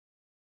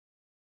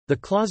The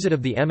Closet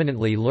of the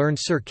Eminently Learned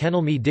Sir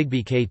Kenelme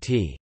Digbie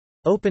Kt.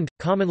 Opened,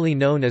 commonly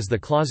known as The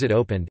Closet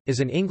Opened, is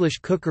an English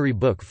cookery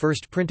book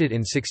first printed in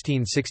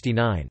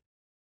 1669.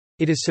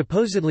 It is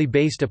supposedly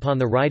based upon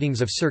the writings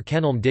of Sir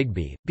Kenelme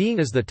Digbie, being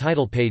as the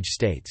title page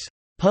states,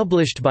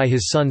 "published by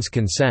his son's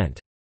consent."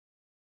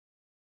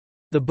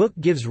 The book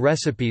gives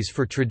recipes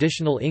for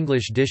traditional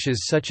English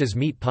dishes such as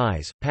meat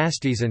pies,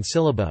 pasties and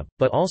syllabub,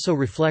 but also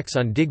reflects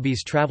on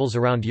Digbie's travels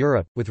around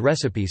Europe, with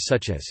recipes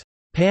such as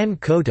pan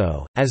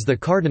cotto, as the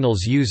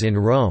cardinals use in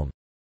Rome.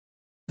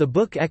 The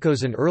book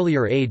echoes an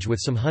earlier age with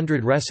some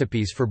 100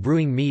 recipes for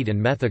brewing mead and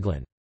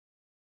metheglin.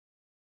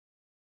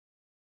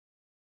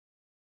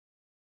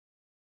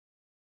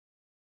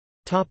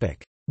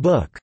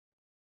 Book.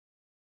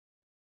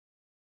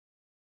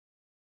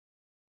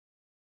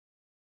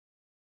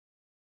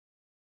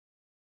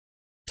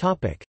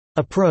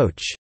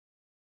 Approach.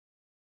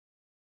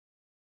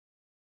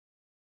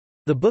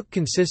 The book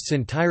consists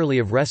entirely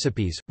of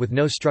recipes, with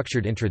no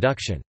structured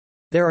introduction.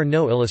 There are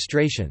no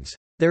illustrations.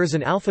 There is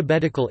an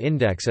alphabetical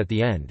index at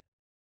the end.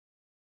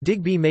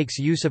 Digbie makes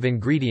use of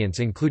ingredients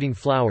including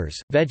flowers,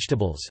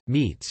 vegetables,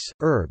 meats,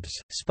 herbs,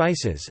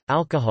 spices,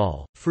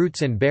 alcohol,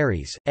 fruits and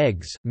berries,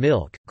 eggs,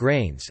 milk,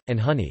 grains, and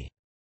honey.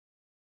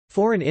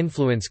 Foreign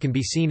influence can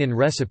be seen in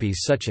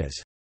recipes such as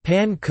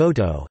pan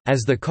cotto,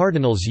 as the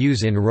cardinals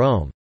use in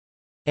Rome,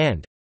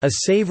 and a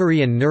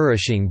savory and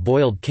nourishing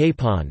boiled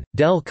capon,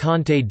 del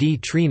Conte di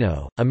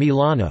Trino, a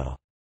Milano,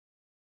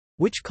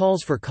 which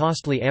calls for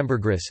costly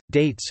ambergris,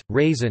 dates,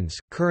 raisins,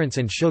 currants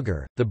and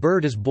sugar. The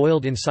bird is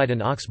boiled inside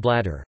an ox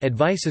bladder.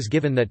 Advice is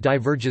given that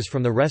diverges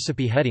from the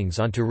recipe headings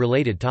onto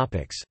related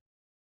topics.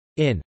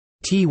 In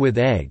tea with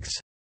eggs,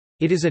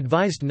 it is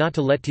advised not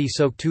to let tea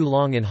soak too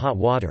long in hot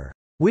water,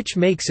 which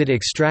makes it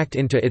extract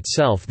into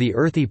itself the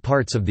earthy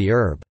parts of the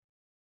herb.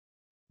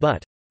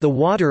 But the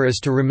water is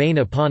to remain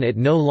upon it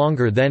no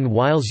longer than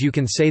whiles you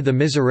can say the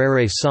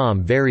miserere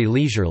psalm very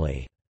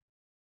leisurely.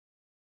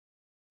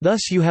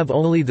 Thus you have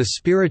only the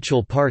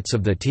spiritual parts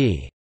of the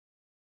tea.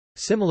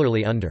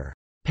 Similarly under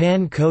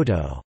pan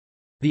cotto,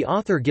 the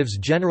author gives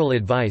general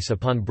advice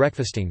upon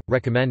breakfasting,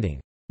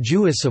 recommending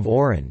juice of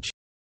orange,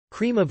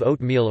 cream of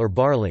oatmeal or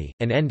barley,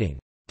 and ending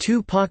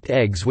 2 pocked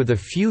eggs with a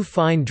few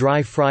fine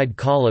dry fried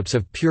collops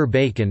of pure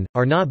bacon,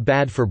 are not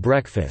bad for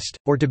breakfast,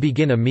 or to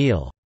begin a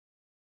meal.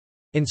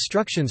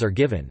 Instructions are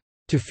given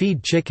to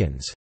feed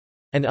chickens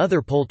and other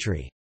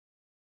poultry.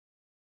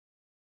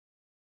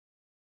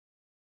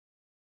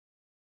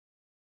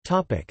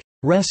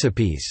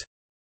 Recipes.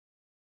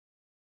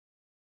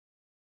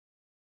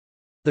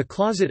 The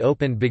Closet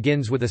Opened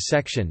begins with a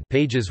section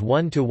pages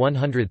 1 to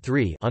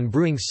 103 on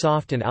brewing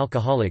soft and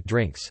alcoholic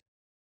drinks.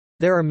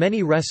 There are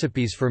many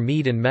recipes for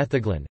mead and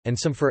metheglin, and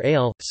some for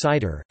ale,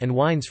 cider, and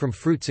wines from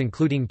fruits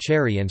including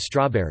cherry and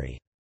strawberry.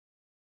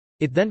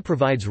 It then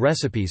provides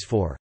recipes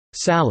for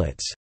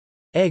salads,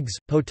 eggs,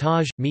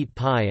 potage, meat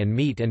pie and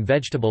meat and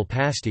vegetable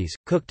pasties,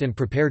 cooked and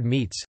prepared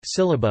meats,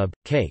 syllabub,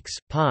 cakes,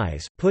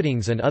 pies,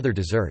 puddings and other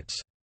desserts.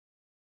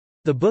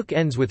 The book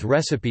ends with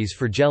recipes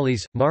for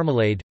jellies,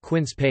 marmalade,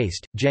 quince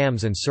paste,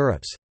 jams and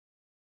syrups.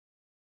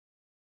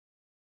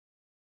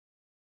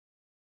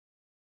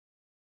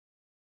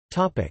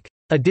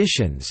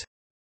 Editions.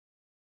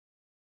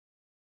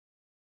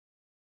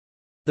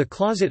 The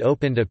Closet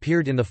Opened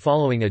appeared in the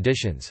following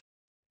editions: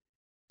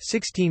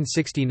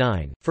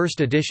 1669, first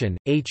edition,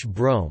 H.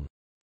 Brome.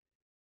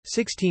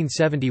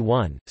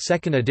 1671,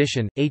 second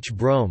edition, H.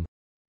 Brome.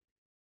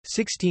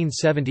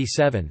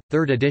 1677,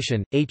 third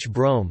edition, H.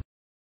 Brome.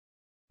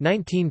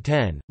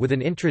 1910, with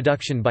an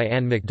introduction by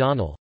Anne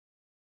MacDonald.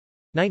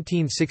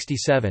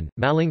 1967,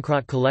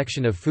 Mallinckrodt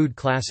Collection of Food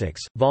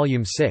Classics,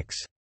 Volume 6.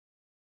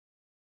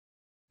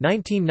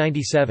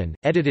 1997,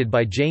 edited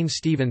by Jane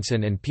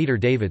Stevenson and Peter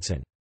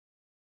Davidson.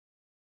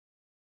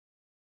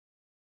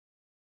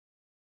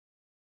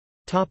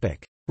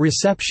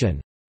 Reception.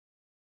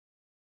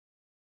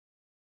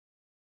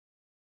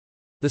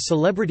 The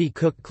celebrity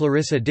cook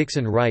Clarissa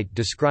Dickson Wright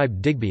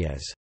described Digbie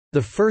as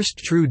the first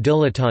true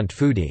dilettante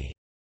foodie,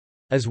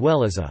 as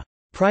well as a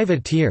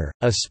privateer,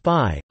 a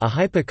spy, a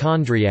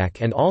hypochondriac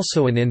and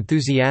also an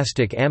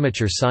enthusiastic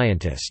amateur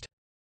scientist.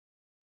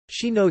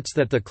 She notes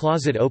that The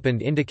Closet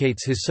Opened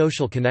indicates his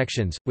social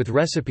connections, with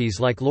recipes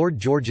like Lord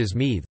George's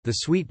mead, the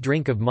sweet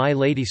drink of My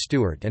Lady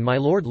Stuart and My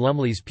Lord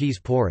Lumley's peas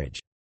porridge.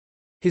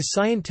 His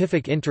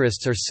scientific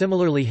interests are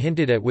similarly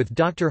hinted at with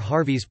Dr.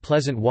 Harvey's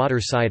pleasant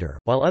water cider,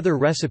 while other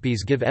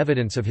recipes give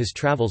evidence of his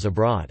travels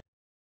abroad.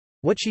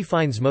 What she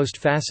finds most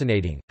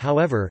fascinating,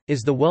 however,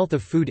 is the wealth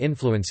of food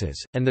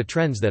influences, and the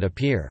trends that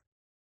appear.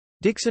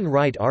 Dickson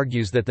Wright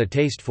argues that the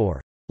taste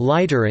for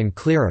lighter and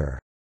clearer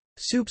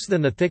soups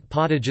than the thick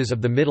potages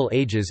of the Middle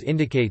Ages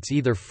indicates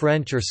either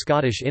French or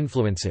Scottish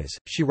influences.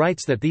 She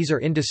writes that these are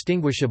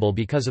indistinguishable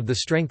because of the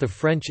strength of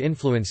French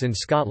influence in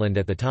Scotland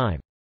at the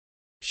time.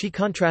 She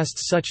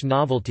contrasts such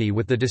novelty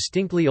with the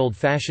distinctly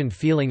old-fashioned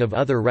feeling of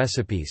other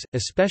recipes,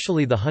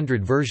 especially the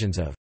 100 versions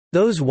of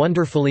those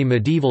wonderfully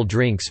medieval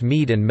drinks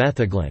mead and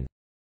metheglin.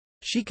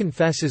 She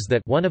confesses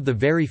that one of the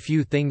very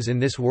few things in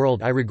this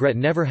world I regret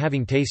never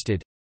having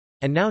tasted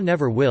and now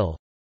never will,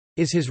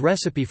 is his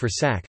recipe for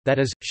sack, that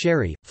is,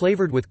 sherry,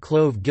 flavored with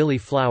clove gilly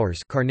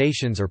flowers,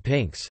 carnations or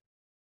pinks.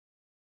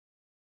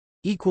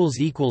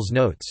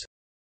 Notes